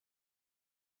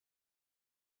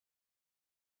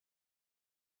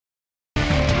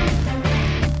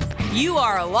You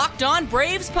are Locked On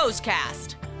Braves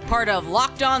POSTCAST, part of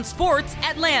Locked On Sports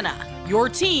Atlanta, your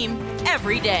team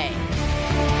every day.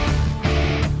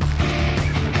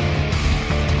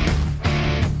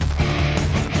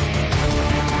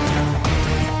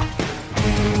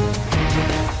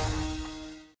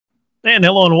 And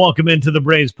hello and welcome into the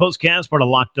Braves POSTCAST, part of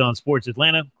Locked On Sports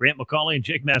Atlanta. Grant McAuley and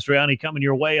Jake Mastroianni coming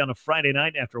your way on a Friday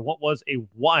night after what was a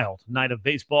wild night of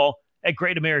baseball at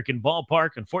Great American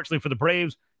Ballpark. Unfortunately for the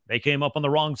Braves, they came up on the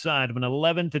wrong side of an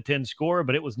 11-10 score,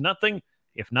 but it was nothing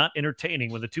if not entertaining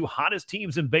with the two hottest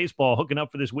teams in baseball hooking up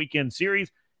for this weekend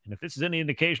series. And if this is any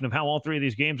indication of how all three of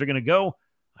these games are going to go,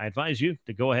 I advise you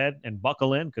to go ahead and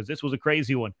buckle in because this was a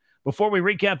crazy one. Before we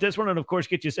recap this one and, of course,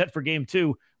 get you set for Game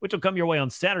 2, which will come your way on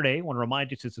Saturday, I want to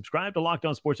remind you to subscribe to Locked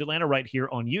On Sports Atlanta right here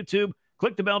on YouTube.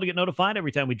 Click the bell to get notified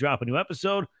every time we drop a new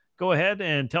episode. Go ahead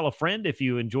and tell a friend if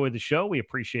you enjoy the show. We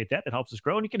appreciate that. It helps us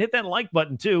grow. And you can hit that like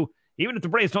button, too, even if the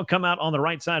Braves don't come out on the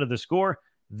right side of the score.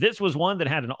 This was one that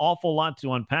had an awful lot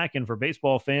to unpack. And for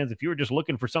baseball fans, if you were just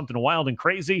looking for something wild and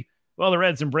crazy, well, the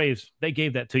Reds and Braves, they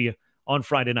gave that to you on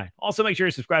Friday night. Also, make sure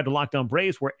you subscribe to Locked On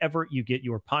Braves wherever you get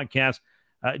your podcast.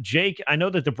 Jake, I know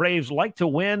that the Braves like to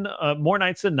win more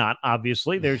nights than not,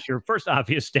 obviously. There's your first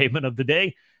obvious statement of the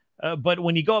day. But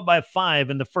when you go up by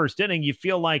 5 in the first inning, you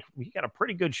feel like you got a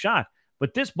pretty good shot.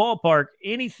 But this ballpark,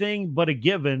 anything but a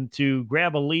given to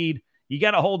grab a lead, you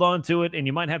got to hold on to it, and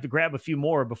you might have to grab a few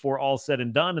more before all's said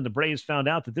and done. And the Braves found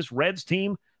out that this Reds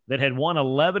team that had won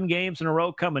 11 games in a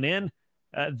row coming in,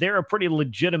 they're a pretty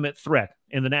legitimate threat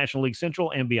in the National League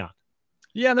Central and beyond.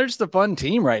 Yeah, they're just a fun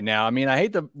team right now. I mean, I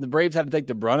hate the Braves have to take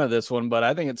the brunt of this one, but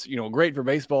I think it's, great for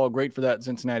baseball, great for that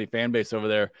Cincinnati fan base over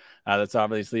there that's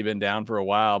obviously been down for a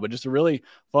while. But just a really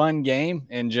fun game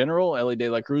in general. Elly De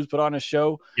La Cruz put on a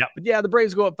show. Yep. But yeah, the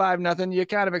Braves go up 5-0. You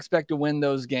kind of expect to win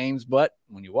those games, but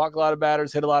when you walk a lot of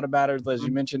batters, hit a lot of batters, as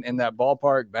you mentioned, in that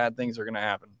ballpark, bad things are going to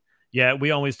happen. Yeah,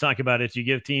 we always talk about it. You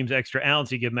give teams extra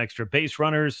outs, you give them extra base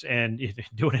runners, and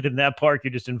doing it in that park,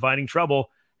 you're just inviting trouble.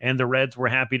 And the Reds were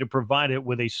happy to provide it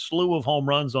with a slew of home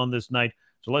runs on this night.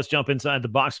 So let's jump inside the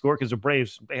box score because the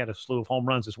Braves, they had a slew of home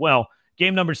runs as well.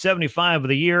 Game number 75 of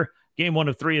the year, game 1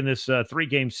 of 3 in this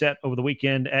 3-game set over the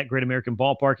weekend at Great American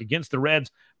Ballpark against the Reds.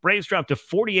 Braves dropped to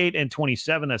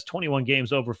 48-27. That's 21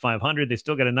 games over 500. They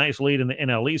still got a nice lead in the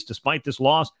NL East despite this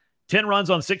loss. 10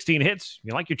 runs on 16 hits.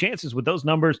 You like your chances with those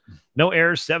numbers. No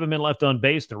errors, 7 men left on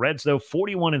base. The Reds, though,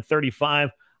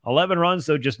 41-35. 11 runs,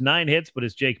 so just 9 hits, but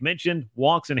as Jake mentioned,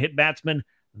 walks and hit batsmen,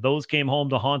 those came home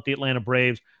to haunt the Atlanta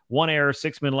Braves. 1 error,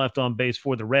 6 men left on base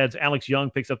for the Reds. Alex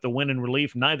Young picks up the win in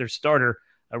relief. Neither starter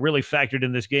really factored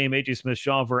in this game. A.J.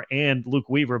 Smith-Shawver and Luke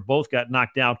Weaver both got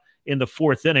knocked out in the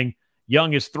 4th inning.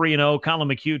 Young is 3-0. Colin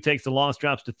McHugh takes the loss,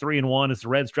 drops to 3-1 as the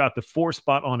Reds drop the 4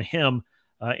 spot on him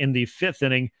in the 5th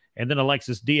inning. And then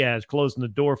Alexis Diaz closing the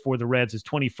door for the Reds, his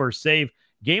 21st save.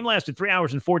 Game lasted 3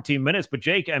 hours and 14 minutes. But,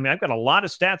 Jake, I mean, I've got a lot of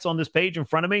stats on this page in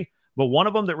front of me, but one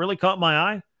of them that really caught my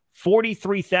eye,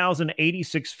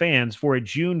 43,086 fans for a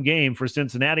June game for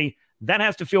Cincinnati. That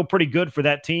has to feel pretty good for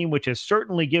that team, which has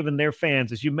certainly given their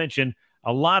fans, as you mentioned,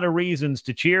 a lot of reasons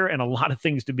to cheer and a lot of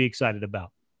things to be excited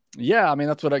about. Yeah, I mean,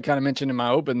 that's what I kind of mentioned in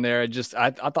my open there. I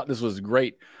thought this was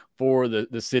great for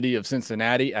the city of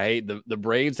Cincinnati. I hate the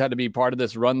Braves had to be part of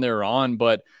this run they're on,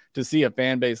 but to see a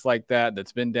fan base like that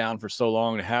that's been down for so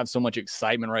long, to have so much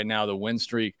excitement right now, the win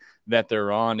streak that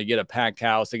they're on, to get a packed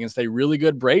house against a really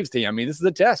good Braves team. I mean, this is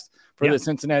a test for the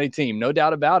Cincinnati team, no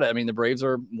doubt about it. I mean, the Braves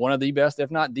are one of the best,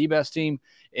 if not the best team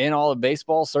in all of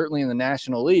baseball, certainly in the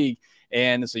National League.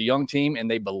 And it's a young team,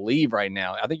 and they believe right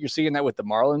now. I think you're seeing that with the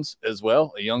Marlins as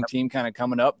well. A young team kind of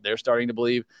coming up. They're starting to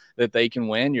believe that they can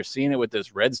win. You're seeing it with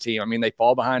this Reds team. I mean, they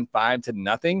fall behind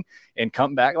 5-0 and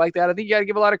come back like that. I think you got to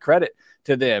give a lot of credit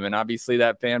to them. And obviously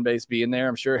that fan base being there,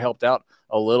 I'm sure helped out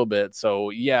a little bit. So,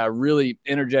 yeah, really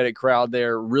energetic crowd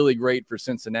there. Really great for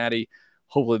Cincinnati.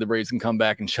 Hopefully the Braves can come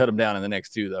back and shut them down in the next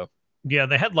 2, though. Yeah,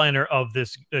 the headliner of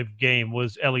this game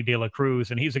was Elly De La Cruz,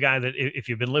 and he's a guy that if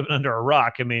you've been living under a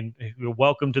rock, I mean,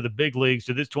 welcome to the big leagues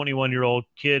to this 21-year-old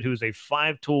kid who's a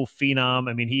 5-tool phenom.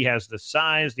 I mean, he has the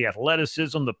size, the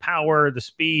athleticism, the power, the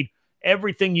speed,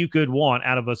 everything you could want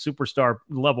out of a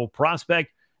superstar-level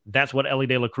prospect. That's what Elly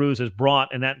De La Cruz has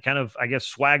brought, and that kind of, I guess,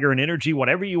 swagger and energy,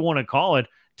 whatever you want to call it,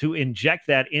 to inject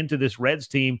that into this Reds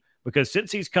team, because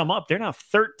since he's come up, they're now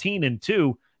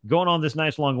 13-2. Going on this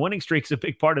nice long winning streak is a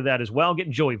big part of that as well.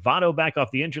 Getting Joey Votto back off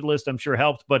the injured list, I'm sure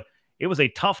helped, but it was a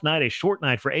tough night, a short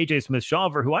night for A.J.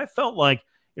 Smith-Shawver, who I felt like,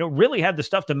 really had the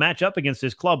stuff to match up against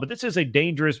this club, but this is a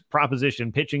dangerous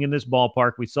proposition pitching in this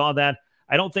ballpark. We saw that.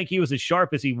 I don't think he was as sharp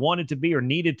as he wanted to be or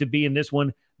needed to be in this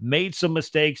one, made some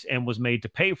mistakes and was made to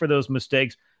pay for those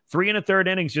mistakes. 3 1/3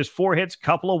 innings, just 4 hits,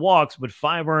 couple of walks, but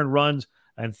 5 earned runs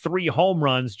and 3 home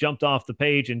runs jumped off the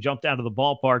page and jumped out of the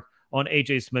ballpark on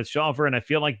A.J. Smith-Shawver. And I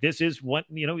feel like this is what,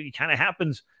 it kind of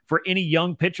happens for any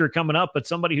young pitcher coming up, but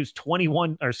somebody who's 20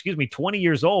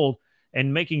 years old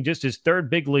and making just his 3rd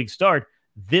big league start.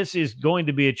 This is going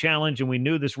to be a challenge, and we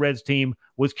knew this Reds team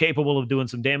was capable of doing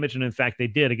some damage, and in fact, they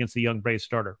did against the young Braves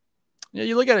starter. Yeah,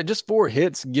 you look at it, just 4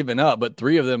 hits given up, but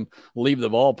 3 of them leave the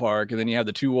ballpark, and then you have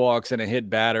the 2 walks and a hit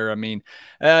batter. I mean,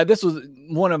 this was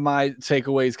one of my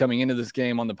takeaways coming into this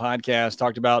game on the podcast.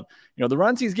 Talked about, the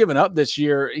runs he's given up this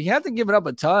year. He hasn't given up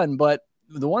a ton, but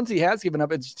the ones he has given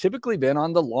up, it's typically been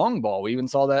on the long ball. We even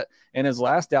saw that in his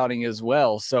last outing as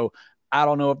well. So I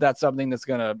don't know if that's something that's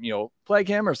going to, plague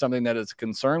him or something that is a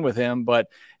concern with him. But,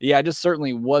 yeah, it just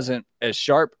certainly wasn't as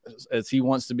sharp as he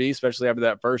wants to be, especially after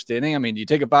that first inning. I mean, you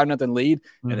take a 5-0 lead,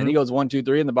 and then he goes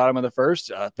 1-2-3 in the bottom of the first.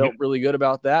 Felt really good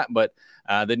about that, but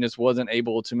then just wasn't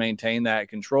able to maintain that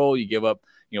control. You give up,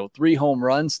 3 home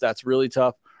runs. That's really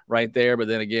tough right there. But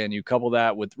then again, you couple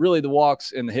that with really the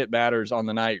walks and the hit batters on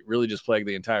the night really just plagued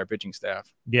the entire pitching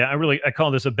staff. Yeah, I call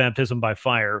this a baptism by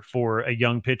fire for a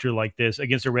young pitcher like this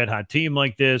against a red hot team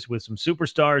like this with some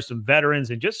superstars, some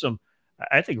veterans, and just some,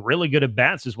 I think, really good at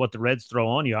bats is what the Reds throw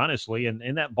on you, honestly. And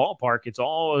in that ballpark, it's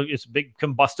a big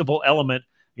combustible element,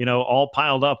 all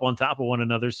piled up on top of one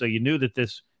another. So you knew that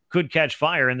this could catch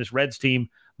fire, and this Reds team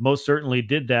most certainly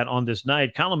did that on this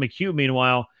night. Colin McHugh,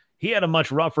 meanwhile, he had a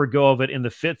much rougher go of it in the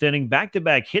 5th inning.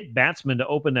 Back-to-back hit batsman to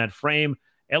open that frame.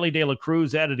 Elly De La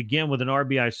Cruz added again with an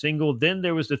RBI single. Then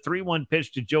there was the 3-1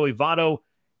 pitch to Joey Votto.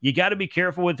 You got to be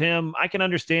careful with him. I can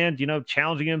understand,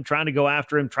 challenging him, trying to go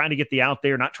after him, trying to get the out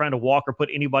there, not trying to walk or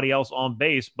put anybody else on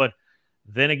base. But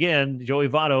then again, Joey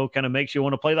Votto kind of makes you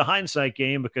want to play the hindsight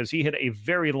game because he hit a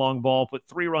very long ball, put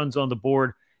 3 runs on the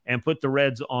board, and put the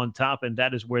Reds on top. And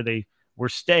that is where they were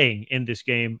staying in this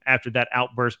game after that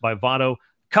outburst by Votto.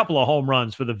 Couple of home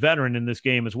runs for the veteran in this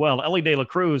game as well. Elly De La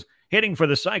Cruz hitting for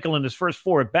the cycle in his first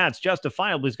 4 at-bats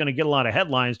justifiably is going to get a lot of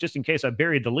headlines just in case I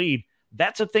buried the lead.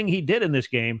 That's a thing he did in this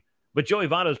game, but Joey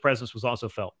Votto's presence was also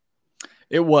felt.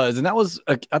 It was, and that was,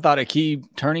 I thought, a key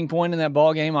turning point in that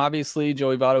ball game. Obviously,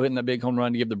 Joey Votto hitting that big home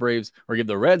run to give the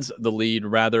Reds the lead,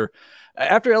 rather.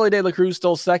 After Elly De La Cruz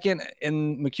stole second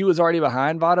and McHugh was already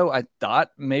behind Votto, I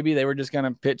thought maybe they were just going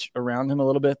to pitch around him a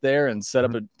little bit there and set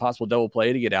up a possible double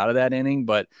play to get out of that inning.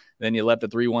 But then you left the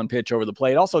 3-1 pitch over the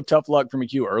plate. Also, tough luck for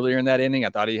McHugh earlier in that inning. I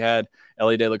thought he had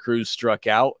Elly De La Cruz struck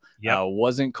out.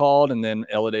 Wasn't called, and then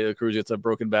Elly De La Cruz gets a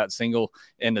broken bat single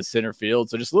into center field.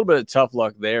 So just a little bit of tough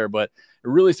luck there, but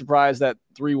really surprised that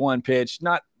 3-1 pitch.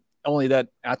 Not only that,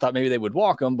 I thought maybe they would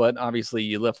walk him, but obviously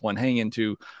you left one hanging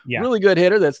to really good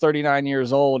hitter that's 39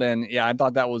 years old. And yeah, I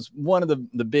thought that was one of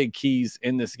the big keys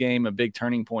in this game, a big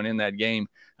turning point in that game.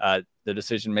 The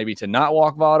decision maybe to not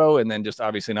walk Votto and then just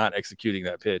obviously not executing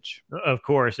that pitch. Of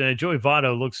course. And Joey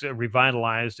Votto looks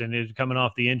revitalized and is coming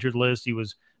off the injured list. He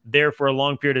was there for a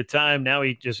long period of time. Now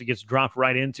he just gets dropped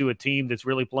right into a team that's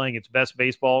really playing its best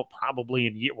baseball,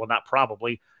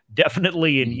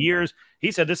 definitely in years.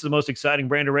 He said this is the most exciting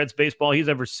brand of Reds baseball he's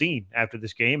ever seen after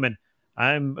this game. And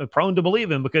I'm prone to believe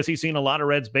him because he's seen a lot of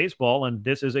Reds baseball. And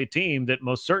this is a team that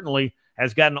most certainly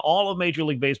has gotten all of Major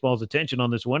League Baseball's attention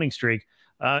on this winning streak.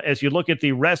 As you look at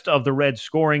the rest of the Reds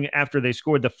scoring after they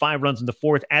scored the 5 runs in the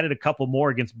 4th, added a couple more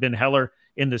against Ben Heller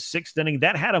in the 6th inning.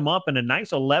 That had him up in a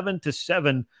nice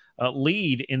 11-7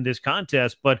 lead in this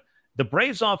contest. But the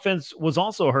Braves offense was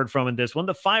also heard from in this one.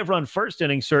 The 5-run first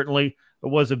inning certainly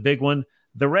was a big one.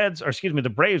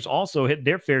 The Braves also hit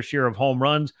their fair share of home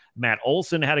runs. Matt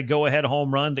Olson had a go-ahead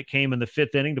home run that came in the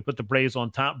 5th inning to put the Braves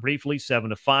on top briefly,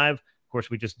 7-5. Of course,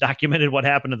 we just documented what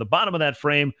happened at the bottom of that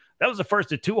frame. That was the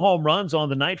first of 2 home runs on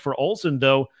the night for Olson,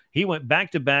 though. He went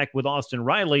back-to-back with Austin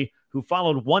Riley, who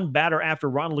followed one batter after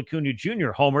Ronald Acuña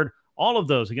Jr. homered. All of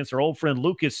those against our old friend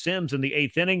Lucas Sims in the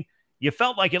 8th inning. You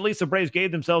felt like at least the Braves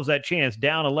gave themselves that chance,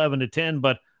 down 11-10,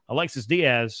 but Alexis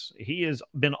Diaz, he has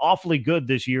been awfully good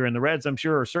this year, and the Reds, I'm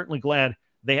sure, are certainly glad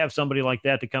they have somebody like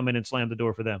that to come in and slam the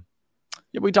door for them.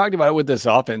 Yeah, we talked about it with this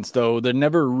offense, though. They're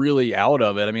never really out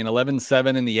of it. I mean,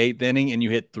 11-7 in the 8th inning, and you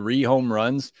hit 3 home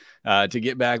runs to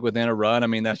get back within a run. I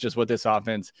mean, that's just what this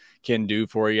offense can do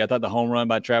for you. I thought the home run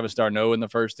by Travis d'Arnaud in the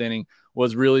 1st inning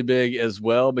was really big as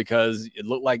well because it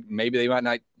looked like maybe they might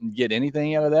not get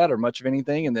anything out of that or much of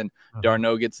anything, and then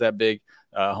d'Arnaud gets that big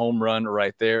home run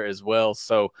right there as well.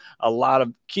 So a lot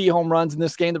of key home runs in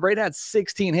this game. The Braves had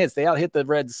 16 hits. They out-hit the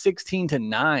Reds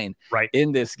 16-9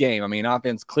 in this game. I mean,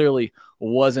 offense clearly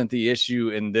wasn't the issue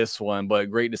in this one, but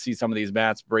great to see some of these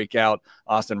bats break out.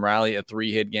 Austin Riley, a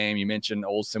 3-hit game. You mentioned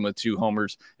Olsen with 2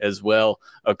 homers as well.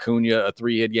 Acuña, a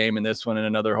 3-hit game in this one and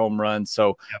another home run.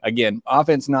 So again,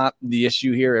 offense not the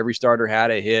issue here. Every starter had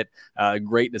a hit.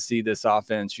 Great to see this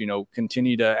offense,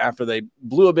 continue to, after they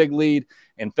blew a big lead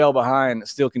and fell behind,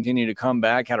 still continue to come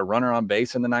back. Had a runner on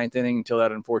base in the 9th inning until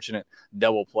that unfortunate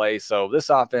double play. So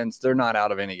this offense, they're not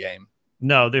out of any game.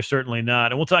 No, they're certainly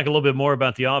not. And we'll talk a little bit more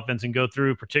about the offense and go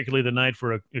through particularly the night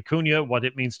for Acuña, what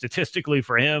it means statistically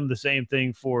for him, the same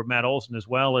thing for Matt Olson, as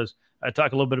well as I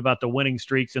talk a little bit about the winning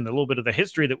streaks and a little bit of the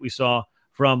history that we saw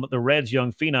from the Reds'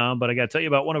 young phenom. But I got to tell you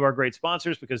about one of our great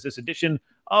sponsors, because this edition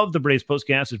of the Braves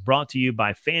Postcast is brought to you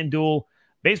by FanDuel.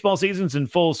 Baseball season's in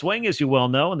full swing, as you well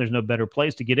know, and there's no better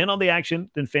place to get in on the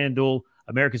action than FanDuel,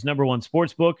 America's #1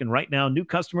 sports book. And right now, new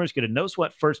customers get a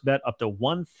no-sweat first bet up to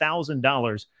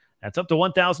 $1,000. That's up to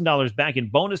 $1,000 back in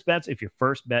bonus bets if your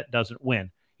first bet doesn't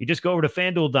win. You just go over to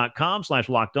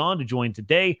FanDuel.com/lockedon to join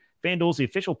today. FanDuel's the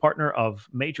official partner of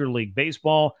Major League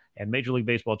Baseball, and Major League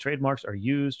Baseball trademarks are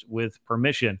used with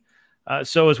permission.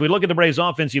 So as we look at the Braves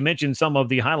offense, you mentioned some of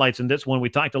the highlights in this one. We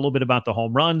talked a little bit about the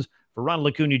home runs for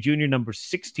Ronald Acuña Jr., number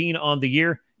 16 on the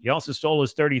year. He also stole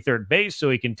his 33rd base, so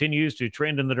he continues to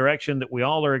trend in the direction that we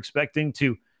all are expecting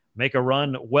to make a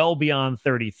run well beyond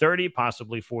 30-30,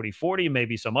 possibly 40-40,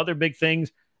 maybe some other big things.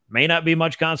 May not be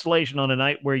much consolation on a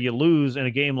night where you lose in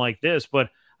a game like this, but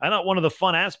I thought one of the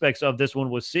fun aspects of this one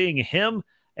was seeing him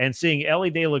and seeing Elly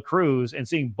De La Cruz and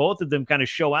seeing both of them kind of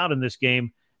show out in this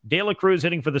game. De La Cruz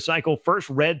hitting for the cycle, first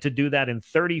Red to do that in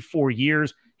 34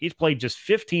 years. He's played just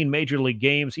 15 Major League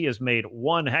games. He has made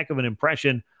one heck of an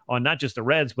impression on not just the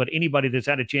Reds, but anybody that's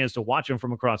had a chance to watch him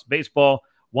from across baseball.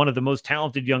 One of the most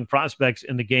talented young prospects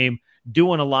in the game,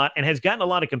 doing a lot, and has gotten a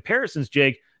lot of comparisons,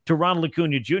 Jake, to Ronald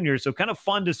Acuña Jr. So kind of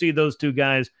fun to see those two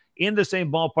guys in the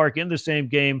same ballpark, in the same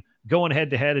game, going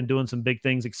head-to-head and doing some big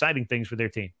things, exciting things for their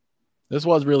team. This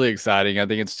was really exciting. I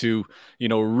think it's two,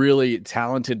 really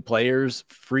talented players,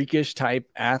 freakish type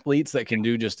athletes that can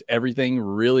do just everything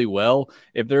really well.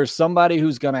 If there's somebody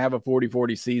who's going to have a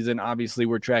 40-40 season, obviously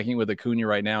we're tracking with Acuña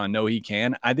right now and know he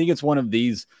can. I think it's one of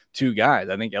these two guys.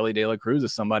 I think Elly De La Cruz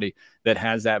is somebody that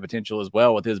has that potential as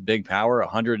well with his big power,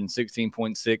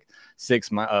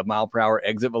 116.66 mile per hour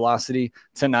exit velocity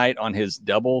tonight on his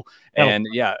double. And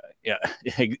yeah,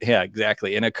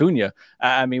 exactly. And Acuña,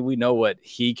 I mean, we know what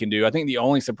he can do. I think the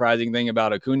only surprising thing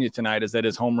about Acuña tonight is that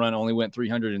his home run only went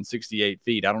 368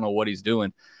 feet. I don't know what he's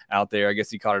doing out there. I guess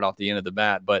he caught it off the end of the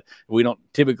bat, but we don't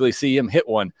typically see him hit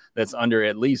one that's under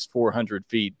at least 400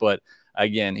 feet. But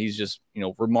again, he's just,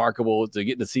 remarkable to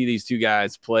get to see these two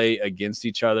guys play against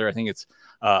each other. I think it's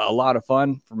a lot of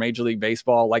fun for Major League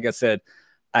Baseball. Like I said,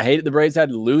 I hated the Braves had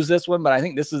to lose this one, but I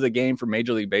think this is a game for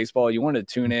Major League Baseball. You want to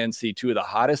tune in, see two of the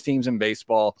hottest teams in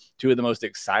baseball, two of the most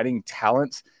exciting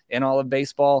talents in all of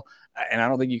baseball. And I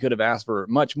don't think you could have asked for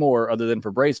much more other than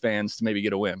for Braves fans to maybe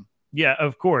get a win. Yeah,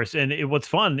 of course. And what's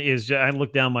fun is I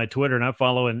look down my Twitter and I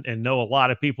follow and know a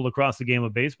lot of people across the game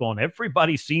of baseball, and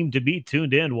everybody seemed to be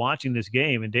tuned in watching this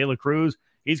game. And De La Cruz,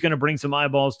 he's going to bring some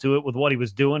eyeballs to it with what he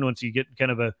was doing once you get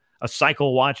kind of a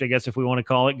cycle watch, I guess, if we want to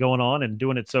call it, going on and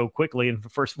doing it so quickly in the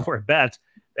first 4 at-bats.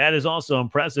 That is also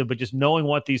impressive. But just knowing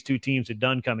what these two teams had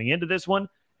done coming into this one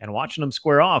and watching them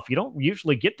square off, you don't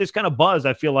usually get this kind of buzz,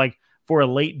 I feel like, for a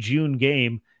late June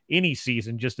game any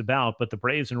season just about. But the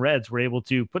Braves and Reds were able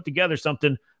to put together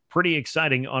something pretty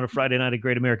exciting on a Friday night at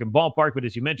Great American Ballpark. But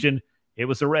as you mentioned, it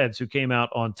was the Reds who came out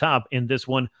on top in this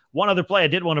one. One other play I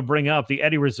did want to bring up, the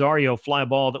Eddie Rosario fly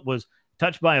ball that was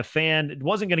touched by a fan. It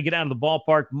wasn't going to get out of the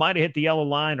ballpark, might have hit the yellow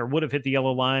line or would have hit the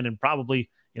yellow line, and probably,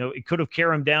 it could have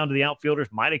carried him down to the outfielders,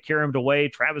 might have carried him away.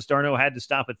 Travis d'Arnaud had to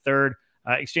stop at third,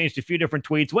 exchanged a few different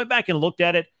tweets, went back and looked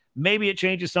at it. Maybe it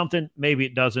changes something. Maybe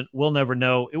it doesn't. We'll never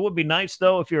know. It would be nice,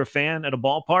 though, if you're a fan at a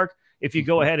ballpark, if you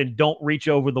go ahead and don't reach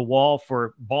over the wall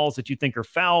for balls that you think are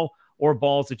foul or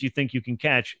balls that you think you can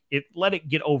catch. Let it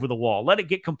get over the wall. Let it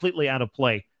get completely out of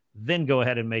play. Then go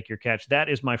ahead and make your catch. That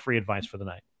is my free advice for the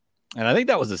night. And I think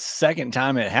that was the second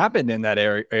time it happened in that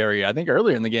area. I think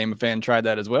earlier in the game, a fan tried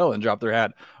that as well and dropped their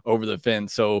hat over the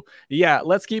fence. So, yeah,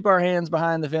 let's keep our hands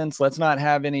behind the fence. Let's not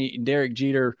have any Derek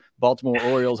Jeter, Baltimore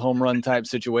Orioles home run type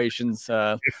situations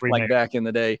like back in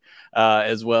the day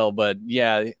as well. But,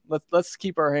 yeah, let's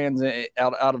keep our hands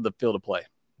out of the field of play.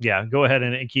 Yeah, go ahead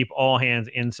and keep all hands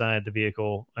inside the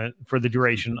vehicle for the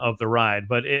duration of the ride.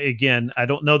 But again, I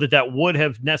don't know that would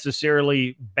have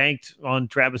necessarily banked on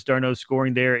Travis d'Arnaud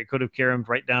scoring there. It could have carried him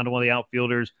right down to one of the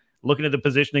outfielders. looking at the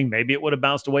positioning, maybe it would have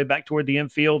bounced away back toward the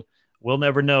infield. We'll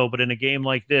never know. But in a game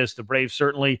like this, the Braves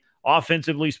certainly,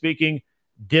 offensively speaking,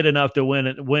 did enough to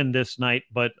win this night.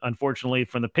 But unfortunately,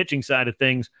 from the pitching side of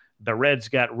things, the Reds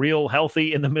got real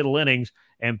healthy in the middle innings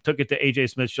and took it to A.J.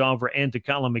 Smith-Shawver and to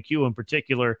Colin McHugh in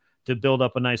particular to build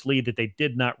up a nice lead that they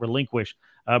did not relinquish.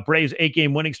 Braves'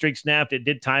 8-game winning streak snapped. It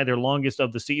did tie their longest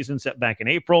of the season, set back in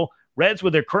April. Reds,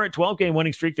 with their current 12-game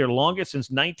winning streak, their longest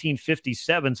since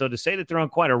 1957. So to say that they're on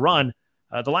quite a run,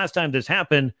 the last time this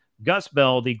happened, Gus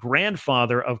Bell, the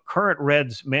grandfather of current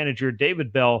Reds manager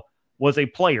David Bell, was a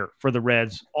player for the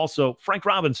Reds. Also, Frank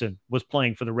Robinson was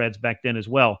playing for the Reds back then as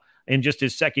well in just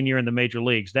his second year in the major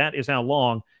leagues. That is how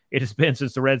long it has been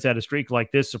since the Reds had a streak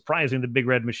like this. Surprising the Big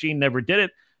Red Machine never did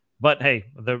it. But, hey,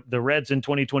 the Reds in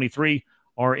 2023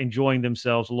 are enjoying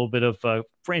themselves a little bit of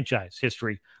franchise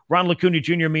history. Ronald Acuña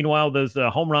Jr., meanwhile,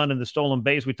 the home run and the stolen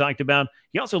base we talked about.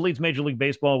 He also leads Major League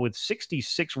Baseball with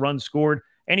 66 runs scored,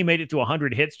 and he made it to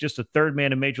 100 hits, just the third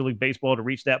man in Major League Baseball to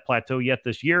reach that plateau yet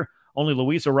this year. Only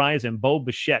Luis Ariz and Bo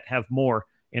Bichette have more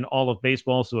in all of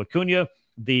baseball. So Acuña,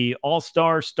 the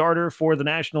all-star starter for the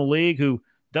National League, who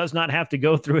does not have to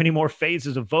go through any more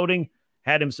phases of voting,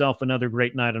 had himself another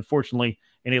great night, unfortunately,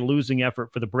 in a losing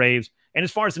effort for the Braves. And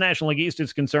as far as the National League East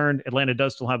is concerned, Atlanta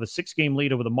does still have a 6-game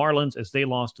lead over the Marlins as they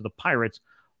lost to the Pirates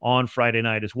on Friday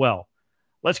night as well.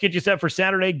 Let's get you set for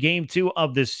Saturday, Game 2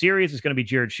 of this series. It's going to be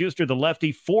Jared Schuster, the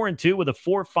lefty, 4-2 with a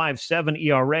 4.57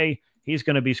 ERA. He's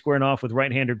going to be squaring off with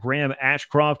right-hander Graham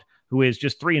Ashcroft, who is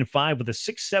just 3-5 with a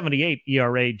 6.78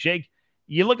 ERA. Jake,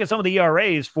 you look at some of the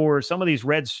ERAs for some of these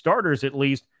Reds starters, at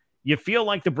least, you feel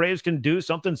like the Braves can do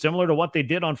something similar to what they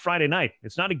did on Friday night.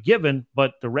 It's not a given,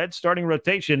 but the Reds starting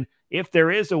rotation, if there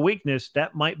is a weakness,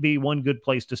 that might be one good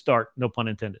place to start, no pun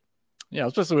intended. Yeah,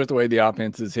 especially with the way the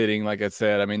offense is hitting. Like I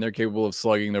said, I mean, they're capable of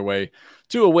slugging their way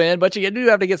to a win, but you do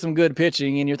have to get some good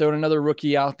pitching, and you're throwing another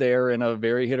rookie out there in a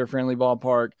very hitter-friendly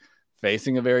ballpark,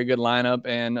 facing a very good lineup,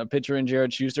 and a pitcher in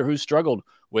Jared Schuster who struggled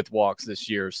with walks this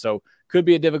year. So could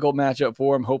be a difficult matchup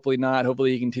for him. Hopefully not.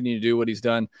 Hopefully he continue to do what he's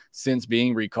done since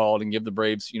being recalled and give the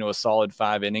Braves, a solid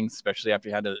 5 innings, especially after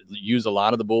he had to use a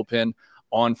lot of the bullpen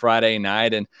on Friday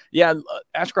night. And yeah,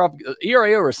 Ashcroft,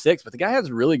 ERA over 6, but the guy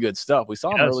has really good stuff. We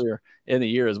saw him earlier in the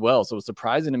year as well. So it's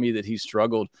surprising to me that he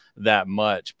struggled that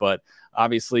much. But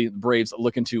obviously the Braves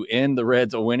looking to end the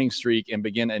Reds a winning streak and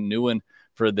begin a new one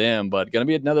for them. But going to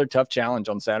be another tough challenge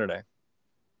on Saturday.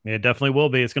 It definitely will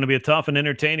be. It's going to be a tough and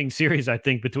entertaining series, I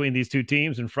think, between these two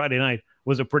teams, and Friday night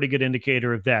was a pretty good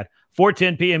indicator of that.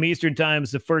 4:10 p.m. Eastern Time is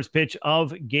the first pitch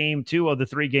of Game 2 of the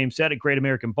 3-game set at Great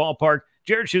American Ballpark.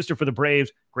 Jared Schuster for the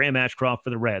Braves, Graham Ashcroft for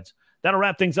the Reds. That'll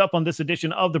wrap things up on this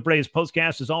edition of the Braves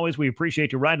Postcast. As always, we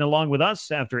appreciate you riding along with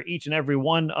us after each and every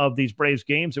one of these Braves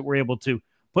games that we're able to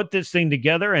put this thing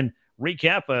together and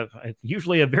recap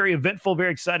usually a very eventful,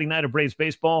 very exciting night of Braves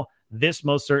baseball. This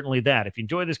most certainly that. If you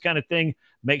enjoy this kind of thing,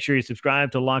 make sure you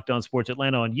subscribe to Locked On Sports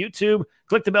Atlanta on YouTube.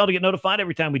 Click the bell to get notified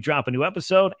every time we drop a new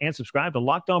episode, and subscribe to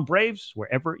Locked On Braves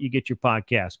wherever you get your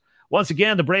podcasts. Once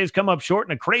again, the Braves come up short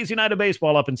in a crazy night of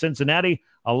baseball up in Cincinnati.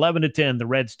 11-10, the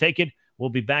Reds take it. We'll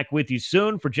be back with you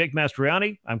soon. For Jake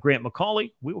Mastroianni, I'm Grant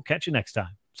McAuley. We will catch you next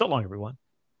time. So long, everyone.